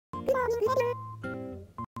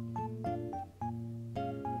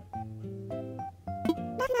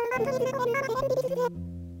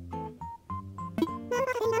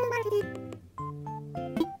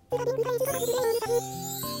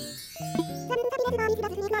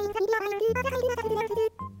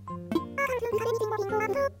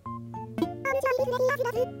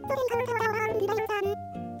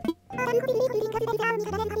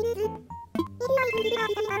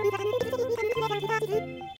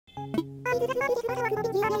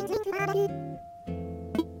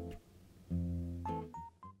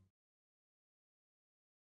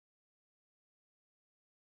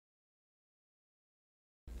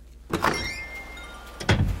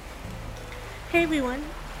Hey everyone,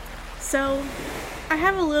 so I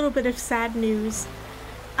have a little bit of sad news.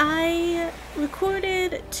 I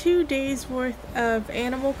recorded 2 days worth of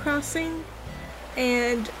Animal Crossing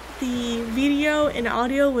and the video and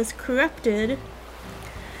audio was corrupted.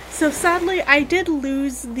 So sadly I did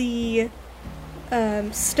lose the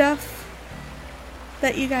stuff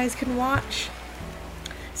that you guys can watch.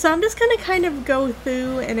 So I'm just gonna kind of go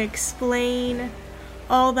through and explain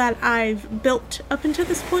all that I've built up until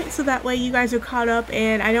this point so that way you guys are caught up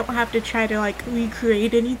and I don't have to try to like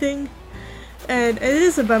recreate anything. And it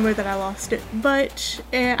is a bummer that I lost it, but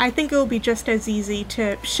I think it will be just as easy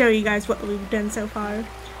to show you guys what we've done so far.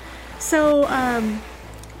 So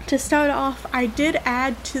to start off, I did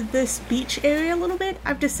add to this beach area a little bit.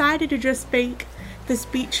 I've decided to just make this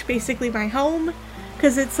beach basically my home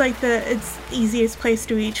because it's like it's the easiest place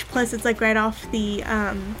to reach, plus it's like right off the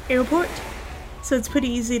airport. So it's pretty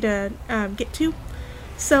easy to get to.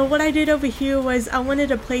 So what I did over here was I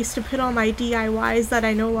wanted a place to put all my DIYs that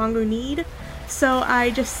I no longer need. So I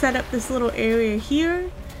just set up this little area here,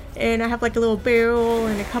 and I have like a little barrel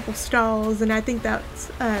and a couple stalls, and I think that's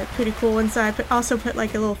pretty cool. And so I also put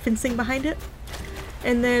like a little fencing behind it.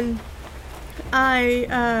 And then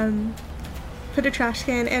I put a trash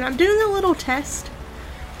can, and I'm doing a little test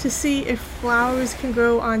to see if flowers can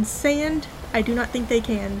grow on sand. I do not think they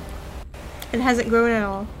can. It hasn't grown at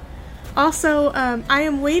all. Also, I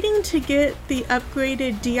am waiting to get the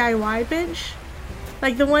upgraded DIY bench,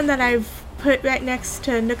 like the one that I've put right next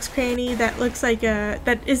to Nook's Cranny that looks like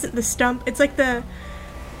that isn't the stump. It's like the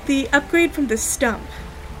upgrade from the stump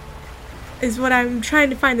is what I'm trying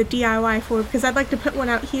to find the DIY for, because I'd like to put one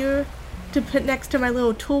out here to put next to my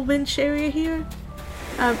little tool bench area here.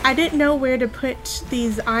 I didn't know where to put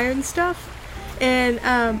these iron stuff. And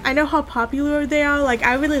I know how popular they are. Like,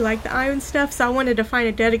 I really like the iron stuff, so I wanted to find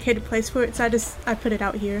a dedicated place for it, so I put it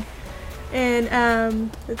out here. And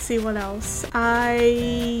let's see what else. I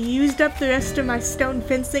used up the rest of my stone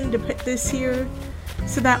fencing to put this here,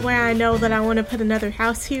 so that way I know that I want to put another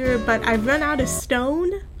house here, but I've run out of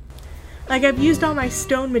stone. Like, I've used all my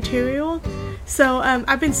stone material, so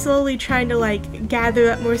I've been slowly trying to like gather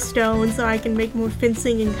up more stone so I can make more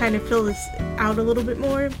fencing and kind of fill this out a little bit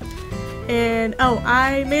more. And oh,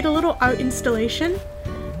 I made a little art installation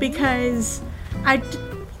because I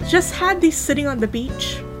just had these sitting on the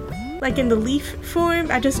beach, like in the leaf form.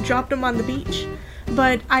 I just dropped them on the beach,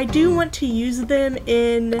 but I do want to use them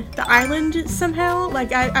in the island somehow.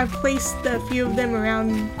 Like I've placed a few of them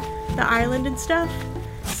around the island and stuff,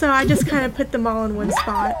 so I just kind of put them all in one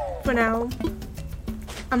spot for now.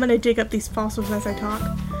 I'm gonna dig up these fossils as I talk.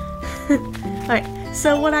 Alright.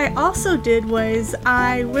 So what I also did was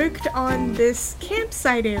I worked on this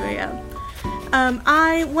campsite area.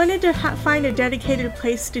 I wanted to find a dedicated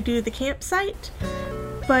place to do the campsite,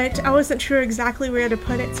 but I wasn't sure exactly where to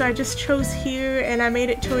put it, so I just chose here, and I made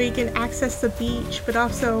it to where you can access the beach but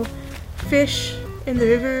also fish in the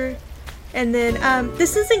river. And then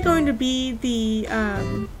this isn't going to be the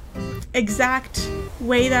exact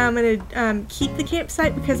way that I'm going to keep the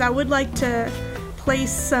campsite, because I would like to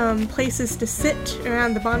place some places to sit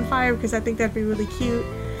around the bonfire, because I think that'd be really cute.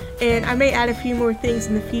 And I may add a few more things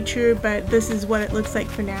in the future, but this is what it looks like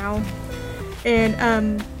for now.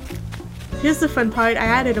 And here's the fun part. I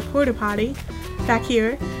added a porta potty back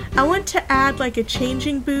here. I want to add like a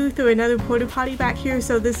changing booth or another porta potty back here,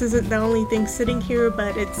 so this isn't the only thing sitting here,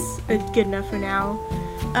 but it's good enough for now.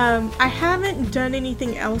 I haven't done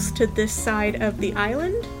anything else to this side of the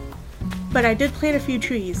island, but I did plant a few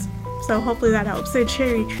trees. So hopefully that helps. They're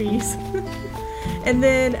cherry trees. And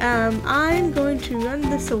then I'm going to run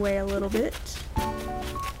this away a little bit.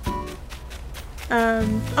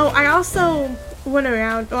 Oh, I also went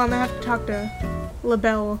around. Oh, I'm gonna have to talk to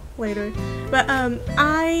LaBelle later. But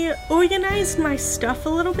I organized my stuff a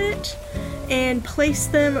little bit and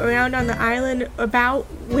placed them around on the island about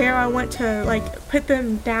where I want to like put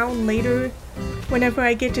them down later whenever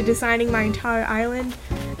I get to designing my entire island.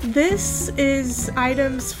 this is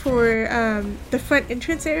items for the front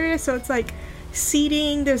entrance area, so it's like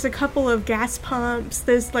seating, there's a couple of gas pumps,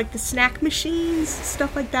 there's like the snack machines,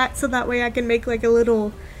 stuff like that, so that way I can make like a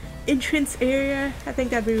little entrance area. I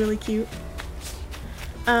think that'd be really cute.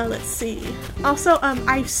 Let's see. Also,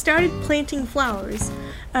 I've started planting flowers.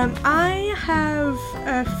 I have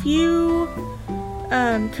a few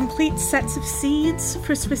complete sets of seeds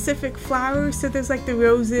for specific flowers, so there's like the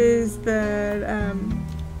roses, the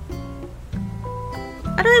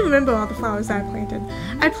I don't even remember all the flowers that I planted.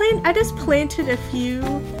 I just planted a few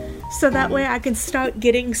so that way I can start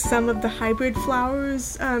getting some of the hybrid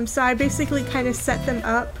flowers. So I basically kind of set them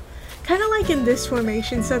up kind of like in this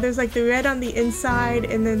formation. So there's like the red on the inside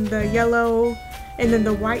and then the yellow and then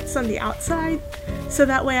the whites on the outside. So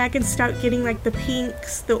that way I can start getting like the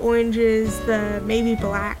pinks, the oranges, the maybe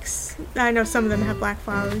blacks. I know some of them have black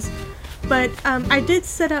flowers. But I did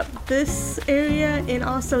set up this area and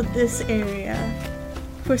also this area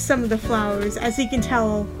for some of the flowers. As you can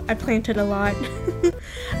tell, I planted a lot.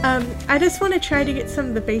 I just want to try to get some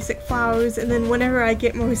of the basic flowers, and then whenever I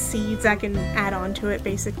get more seeds I can add on to it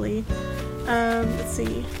basically. Let's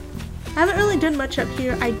see. I haven't really done much up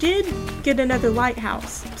here. I did get another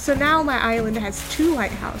lighthouse, so now my island has 2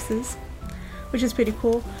 lighthouses, which is pretty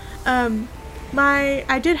cool.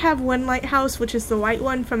 I did have one lighthouse, which is the white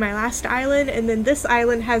one from my last island, and then this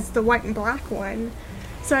island has the white and black one.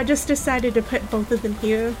 So I just decided to put both of them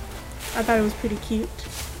here. I thought it was pretty cute.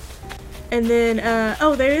 And then,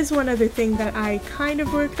 oh, there is one other thing that I kind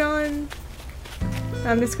of worked on.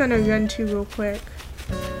 I'm just gonna run to real quick.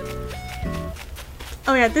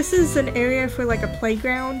 Oh yeah, this is an area for like a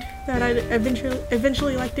playground that I'd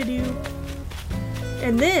eventually like to do.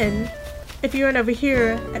 And then, if you run over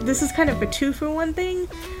here, this is kind of a 2-for-1 thing.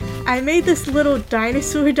 I made this little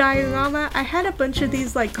dinosaur diorama. I had a bunch of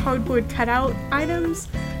these like cardboard cutout items.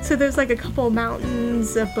 So there's like a couple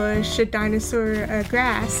mountains, a bush, a dinosaur, a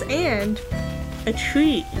grass, and a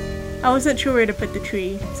tree. I wasn't sure where to put the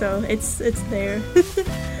tree, so it's there.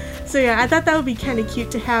 So yeah, I thought that would be kind of cute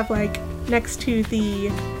to have like next to the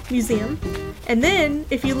museum. And then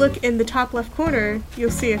if you look in the top left corner, you'll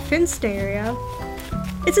see a fenced area.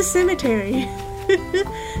 It's a cemetery.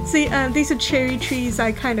 See, these are cherry trees.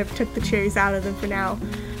 I kind of took the cherries out of them for now.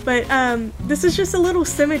 But this is just a little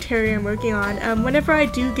cemetery I'm working on. Whenever I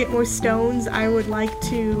do get more stones, I would like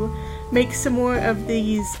to make some more of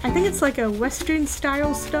these. I think it's like a Western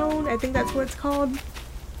style stone. I think that's what it's called.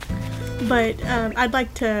 But I'd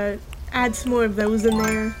like to add some more of those in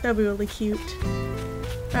there. That'd be really cute.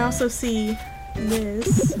 I also see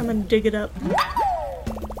this. I'm gonna dig it up.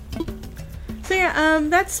 So yeah,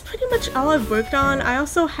 that's pretty much all I've worked on. I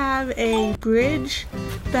also have a bridge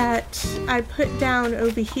that I put down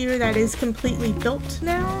over here that is completely built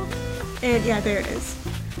now. And yeah, there it is.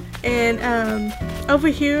 And over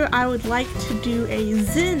here I would like to do a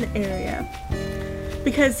Zen area,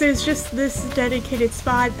 because there's just this dedicated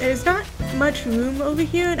spot. There's not much room over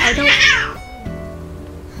here, and I don't...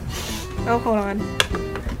 Oh, hold on.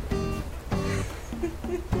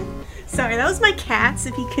 Sorry, that was my cats,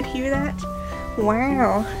 if you could hear that.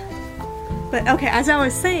 Wow. But okay, as I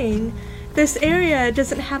was saying, this area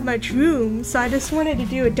doesn't have much room, so I just wanted to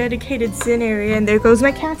do a dedicated Zen area, and there goes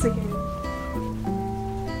my cats again.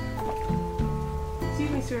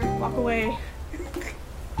 Excuse me, sir. Walk away.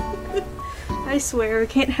 I swear, I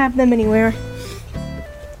can't have them anywhere.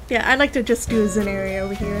 Yeah, I'd like to just do a Zen area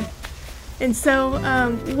over here. And so,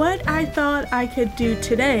 what I thought I could do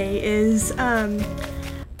today is,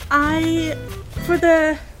 for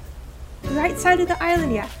the right side of the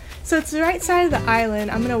island, yeah. So it's the right side of the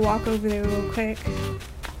island. I'm gonna walk over there real quick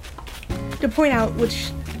to point out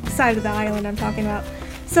which side of the island I'm talking about.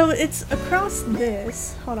 So it's across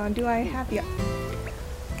this. Hold on, do I have, yeah.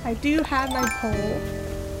 I do have my pole.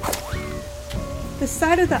 The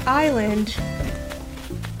side of the island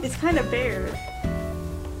is kind of bare.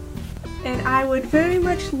 And I would very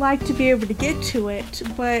much like to be able to get to it,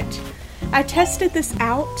 but I tested this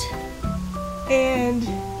out and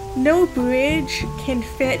no bridge can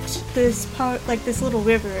fit this part, like this little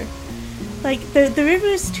river. Like the river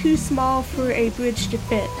is too small for a bridge to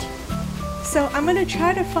fit. So I'm gonna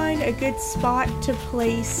try to find a good spot to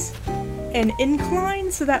place an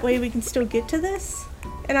incline so that way we can still get to this.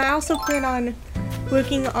 And I also plan on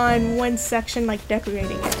working on one section, like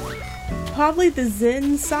decorating it. Probably the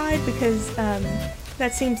Zen side, because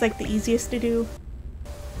that seems like the easiest to do.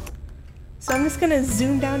 So I'm just gonna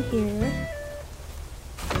zoom down here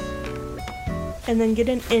and then get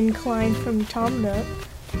an incline from Tom Nook.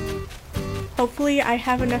 Hopefully I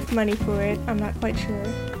have enough money for it. I'm not quite sure.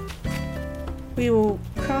 We will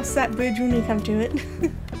cross that bridge when we come to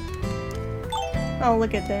it. Oh,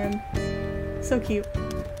 look at them. So cute.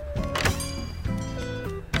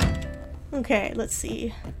 Okay, let's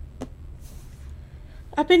see.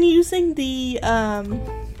 I've been using the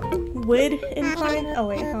wood incline. Oh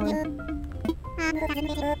wait, hold on.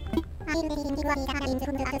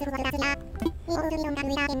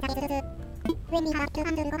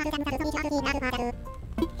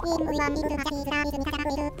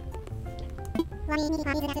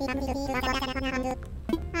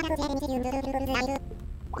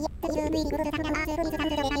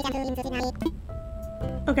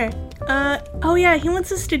 Okay. Oh yeah, he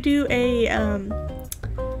wants us to do a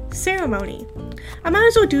ceremony. I might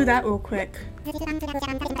as well do that real quick.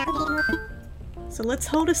 So let's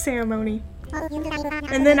hold a ceremony.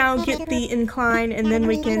 And then I'll get the incline and then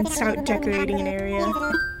we can start decorating an area.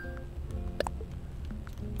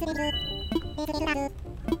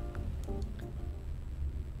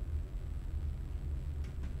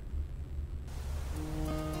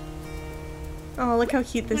 Oh, look how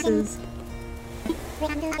cute this is.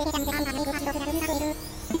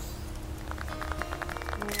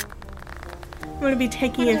 I'm gonna be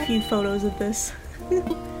taking a few photos of this.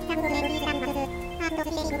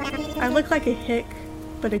 I look like a hick,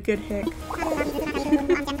 but a good hick.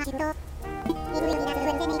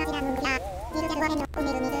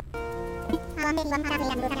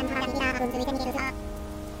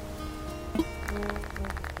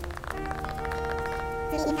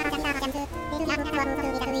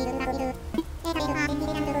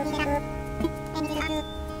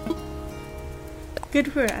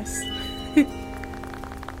 Good for us.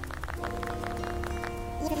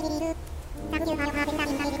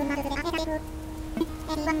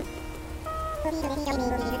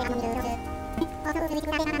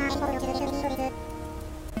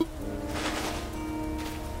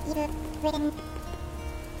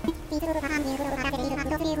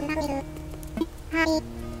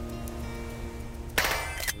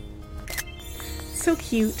 So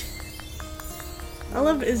cute. I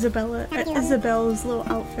love Isabella's little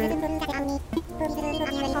outfit.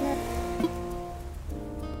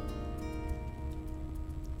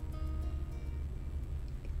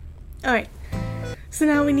 Alright, so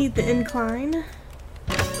now we need the incline.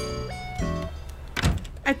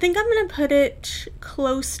 I think I'm gonna put it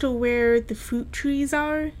close to where the fruit trees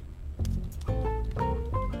are.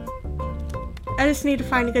 I just need to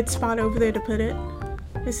find a good spot over there to put it,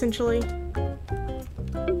 essentially.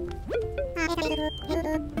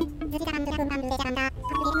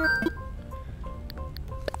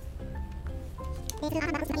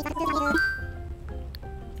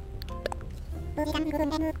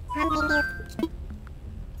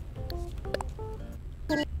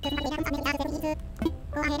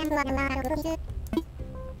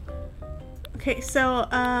 Okay, so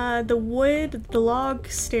the log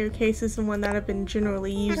staircase is the one that I've been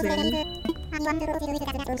generally using.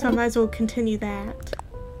 So I might as well continue that.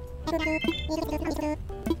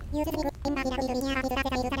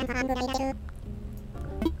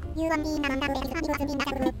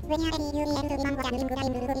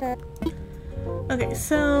 Okay,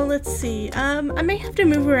 so let's see. I may have to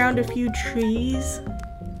move around a few trees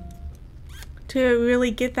to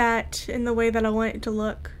really get that in the way that I want it to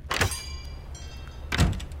look.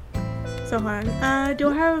 So hold on. Do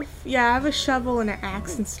I have, yeah, I have a shovel and an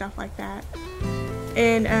axe and stuff like that.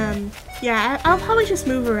 And yeah, I'll probably just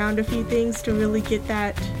move around a few things to really get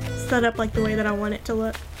that set up like the way that I want it to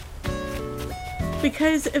look.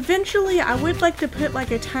 Because eventually I would like to put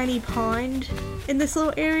like a tiny pond in this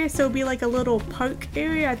little area, so it'd be like a little park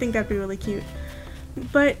area. I think that'd be really cute.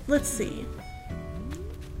 But let's see.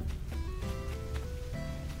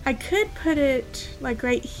 I could put it like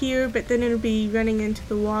right here, but then it'll be running into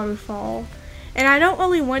the waterfall. And I don't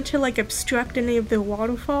really want to like obstruct any of the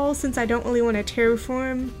waterfalls, since I don't really want to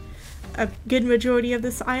terraform a good majority of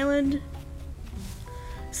this island.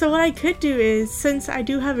 So what I could do is, since I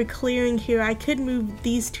do have a clearing here, I could move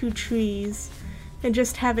these two trees and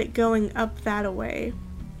just have it going up that way.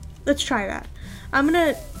 Let's try that. I'm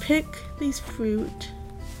gonna pick these fruit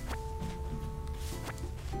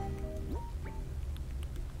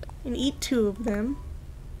and eat 2 of them.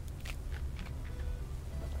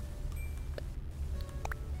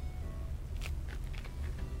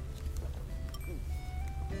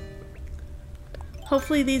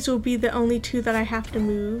 Hopefully these will be the only 2 that I have to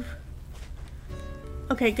move.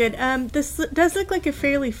 Okay, good. This does look like a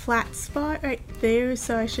fairly flat spot right there,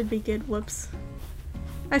 so I should be good. Whoops.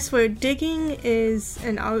 I swear, digging is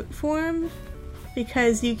an art form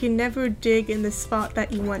because you can never dig in the spot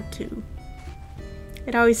that you want to.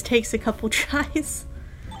 It always takes a couple tries.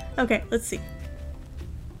 Okay, let's see.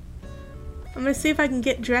 I'm gonna see if I can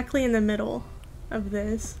get directly in the middle. of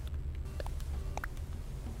this.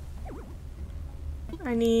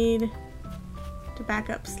 I need to back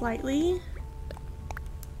up slightly.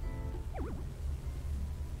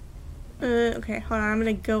 Okay, hold on, I'm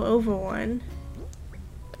gonna go over one.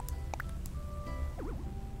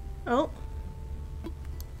 Oh.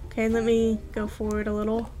 Okay, let me go forward a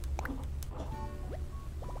little.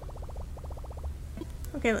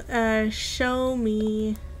 Okay, show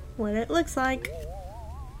me what it looks like.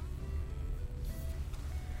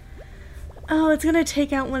 Oh, it's gonna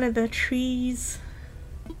take out one of the trees.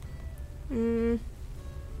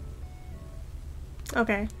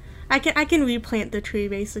 Okay. I can replant the tree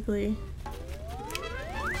basically.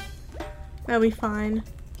 That'll be fine.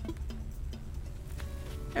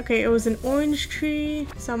 Okay, it was an orange tree,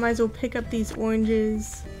 so I might as well pick up these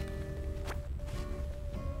oranges.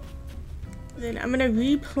 Then I'm gonna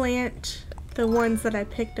replant the ones that I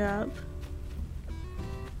picked up.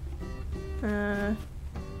 I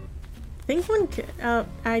think one could,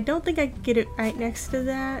 I don't think I could get it right next to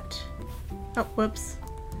that. Oh, whoops.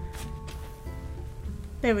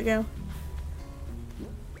 There we go.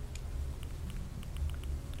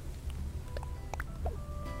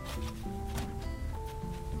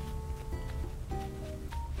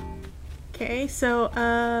 Okay, so,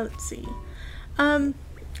 let's see. I'm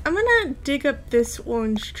gonna dig up this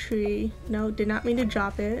orange tree. No, did not mean to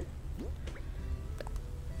drop it.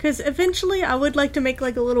 Because eventually I would like to make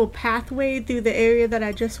like a little pathway through the area that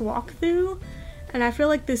I just walked through. And I feel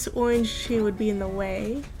like this orange tree would be in the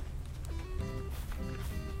way.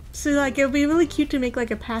 So like it would be really cute to make like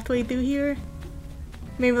a pathway through here.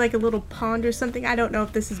 Maybe like a little pond or something. I don't know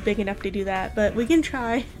if this is big enough to do that, but we can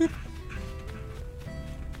try.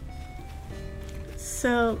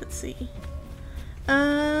 So let's see.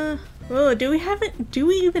 Oh, do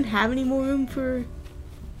we even have any more room for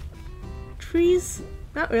trees?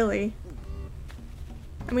 Not really.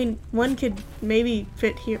 I mean, one could maybe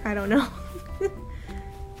fit here, I don't know.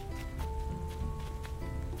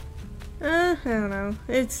 I don't know.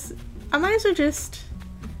 I might as well just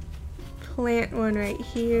plant one right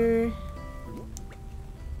here.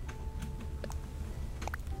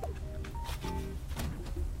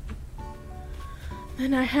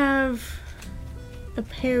 Then I have a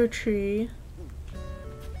pear tree.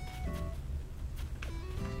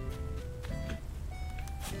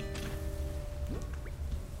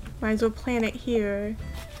 Might as well plant it here.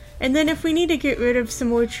 And then if we need to get rid of some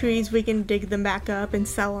more trees, we can dig them back up and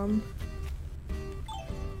sell them.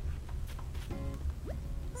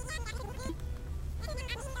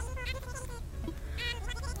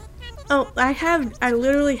 Oh, I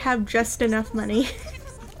literally have just enough money.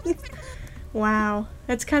 Wow,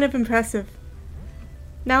 that's kind of impressive.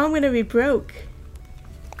 Now I'm gonna be broke.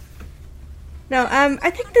 No, I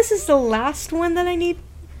think this is the last one that I need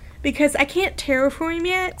because I can't terraform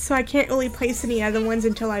yet, so I can't really place any other ones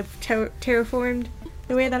until I've terraformed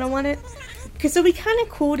the way that I want it. Because it'll be kind of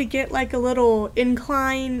cool to get like a little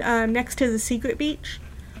incline next to the secret beach,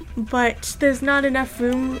 but there's not enough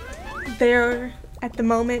room there at the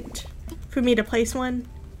moment for me to place one.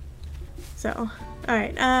 So,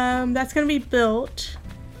 alright, that's gonna be built.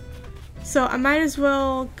 So I might as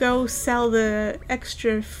well go sell the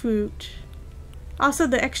extra fruit. Also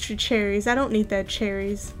the extra cherries. I don't need that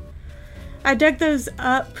cherries. I dug those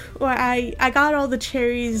up, or I got all the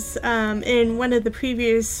cherries in one of the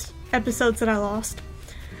previous episodes that I lost.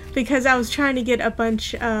 Because I was trying to get a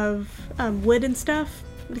bunch of wood and stuff.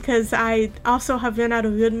 Because I also have run out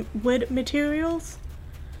of wood materials.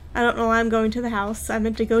 I don't know why I'm going to the house. I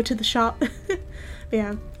meant to go to the shop. But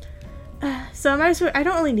yeah. So I might as well, I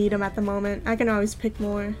don't really need them at the moment. I can always pick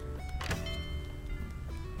more.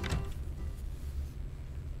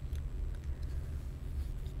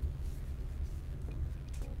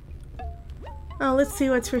 Oh, let's see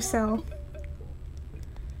what's for sale.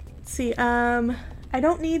 Let's see, I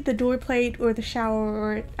don't need the door plate or the shower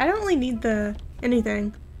or I don't really need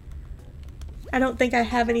anything. I don't think I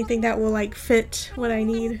have anything that will like fit what I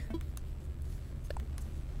need.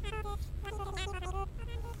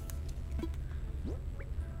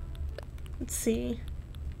 Let's see.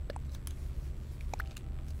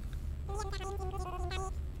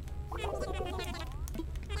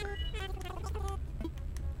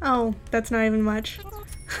 Oh, that's not even much.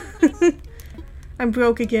 I'm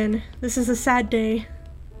broke again. This is a sad day.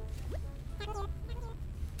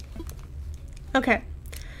 Okay.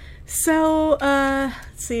 So,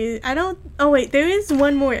 let's see. Oh wait, there is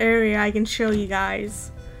one more area I can show you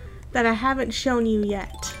guys that I haven't shown you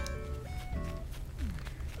yet.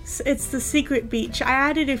 It's the secret beach. I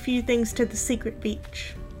added a few things to the secret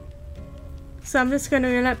beach. So I'm just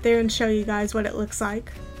gonna run up there and show you guys what it looks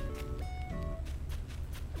like.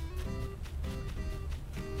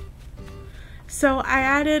 So I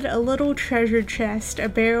added a little treasure chest, a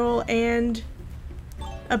barrel, and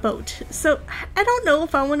a boat. So I don't know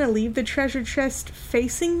if I want to leave the treasure chest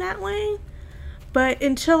facing that way, but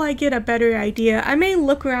until I get a better idea, I may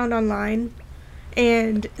look around online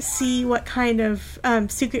and see what kind of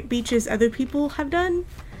secret beaches other people have done,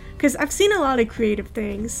 because I've seen a lot of creative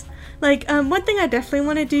things. Like, one thing I definitely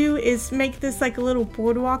want to do is make this like a little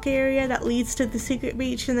boardwalk area that leads to the secret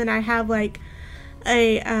beach, and then I have like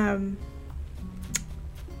a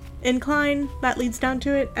incline that leads down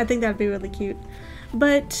to it. I think that'd be really cute.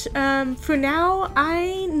 But for now,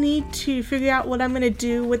 I need to figure out what I'm going to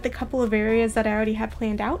do with the couple of areas that I already have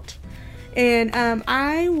planned out. And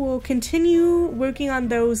I will continue working on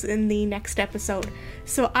those in the next episode.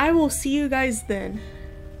 So I will see you guys then.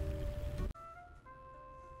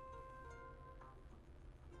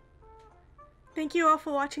 Thank you all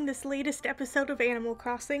for watching this latest episode of Animal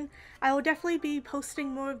Crossing. I will definitely be posting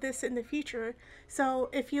more of this in the future, so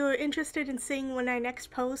if you're interested in seeing when I next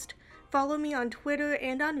post, follow me on Twitter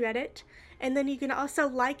and on Reddit, and then you can also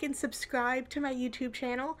like and subscribe to my YouTube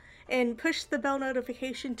channel, and push the bell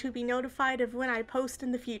notification to be notified of when I post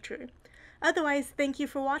in the future. Otherwise, thank you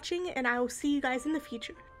for watching, and I will see you guys in the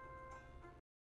future.